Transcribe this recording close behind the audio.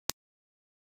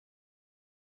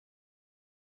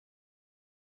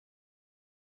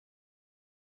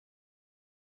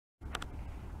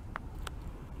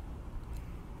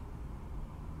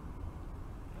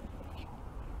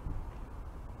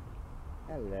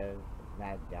Hello,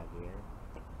 Mad Dog here.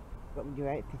 Got me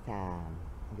right to town.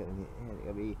 Got me,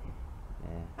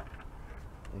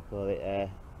 they call it,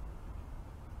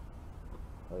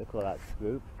 what they call that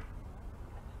group?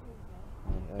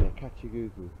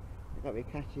 Catch-a-goo-goo. They got me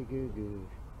catch-a-goo-goo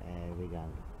rig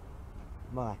on.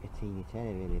 More like a teeny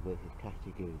Turner really, but it's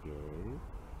catch-a-goo-goo.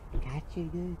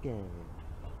 Catch-a-goo-goo.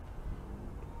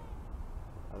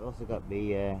 I've also got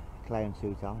my clown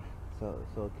suit on,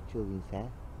 so children's hair.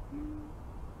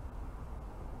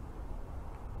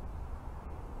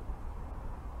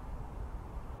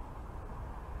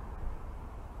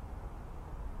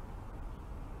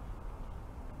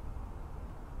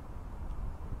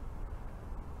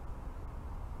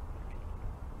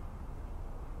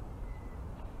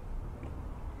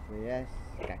 So yes,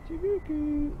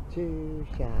 catch-a-goo-goo, too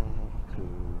shy,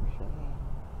 too shy.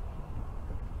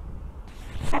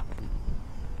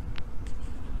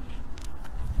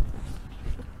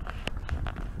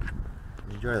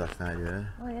 Enjoyed last night, did you?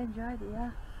 Oh, I enjoyed it,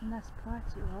 yeah. Nice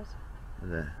party it was.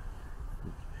 The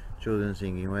children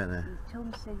singing, weren't they? The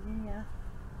children singing, yeah.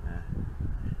 Yeah.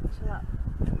 So that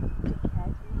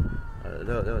dickhead.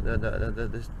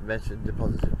 Just mention the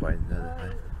positive point.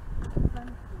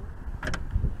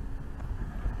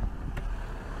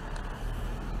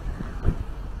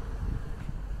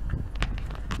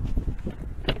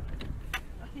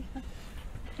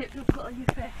 You'll put on your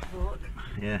Facebook.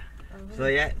 Yeah. So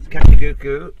yeah, it's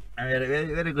catch-a-goo-goo. I had a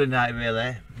very good night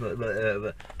really, but we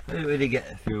didn't really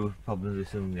get through problems with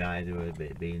some guys who were a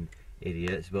bit being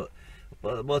idiots. But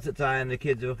most of the time the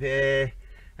kids were okay,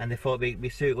 and they thought my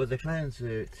suit was a clown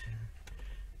suit.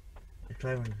 A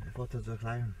clown. I thought it was a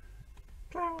clown.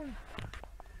 Clown.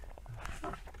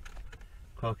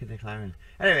 Corky the clown.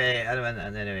 Anyway,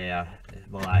 it's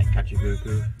more like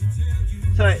catch-a-goo-goo.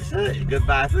 So it's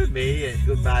goodbye for me. It's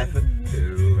goodbye for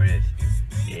you, and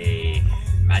it's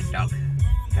Mad Dog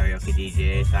karaoke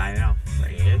DJ signing off.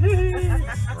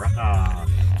 Rock on.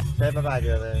 Say bye bye,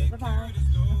 Julie. Bye bye.